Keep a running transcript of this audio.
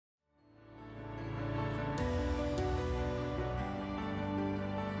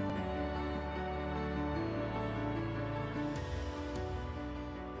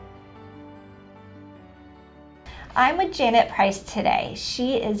I'm with Janet Price today.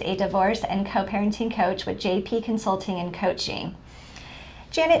 She is a divorce and co-parenting coach with JP Consulting and Coaching.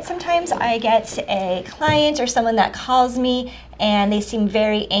 Janet, sometimes I get a client or someone that calls me and they seem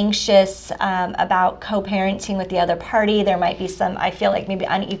very anxious about co-parenting with the other party. There might be some, I feel like maybe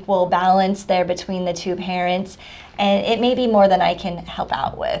unequal balance there between the two parents, and it may be more than I can help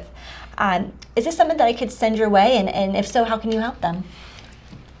out with. Is this something that I could send your way, and if so, how can you help them?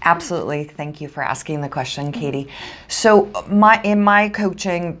 Absolutely. Thank you for asking the question, Katie. So in my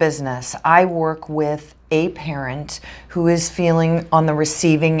coaching business, I work with a parent who is feeling on the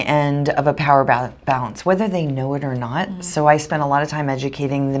receiving end of a power balance, whether they know it or not. Mm-hmm. So I spend a lot of time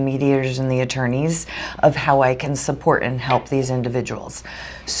educating the mediators and the attorneys of how I can support and help these individuals.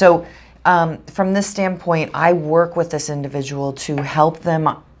 So from this standpoint, I work with this individual to help them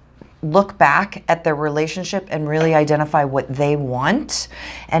look back at their relationship and really identify what they want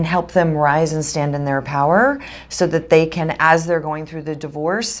and help them rise and stand in their power so that they can, as they're going through the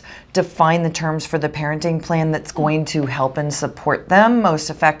divorce, define the terms for the parenting plan that's going to help and support them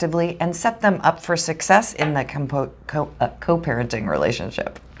most effectively and set them up for success in the co-parenting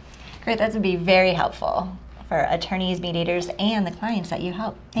relationship. Great, that would be very helpful for attorneys, mediators, and the clients that you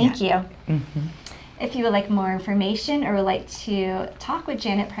help. Thank you. Mm-hmm. If you would like more information or would like to talk with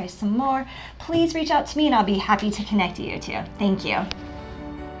Janet Price some more, please reach out to me and I'll be happy to connect you two. Thank you.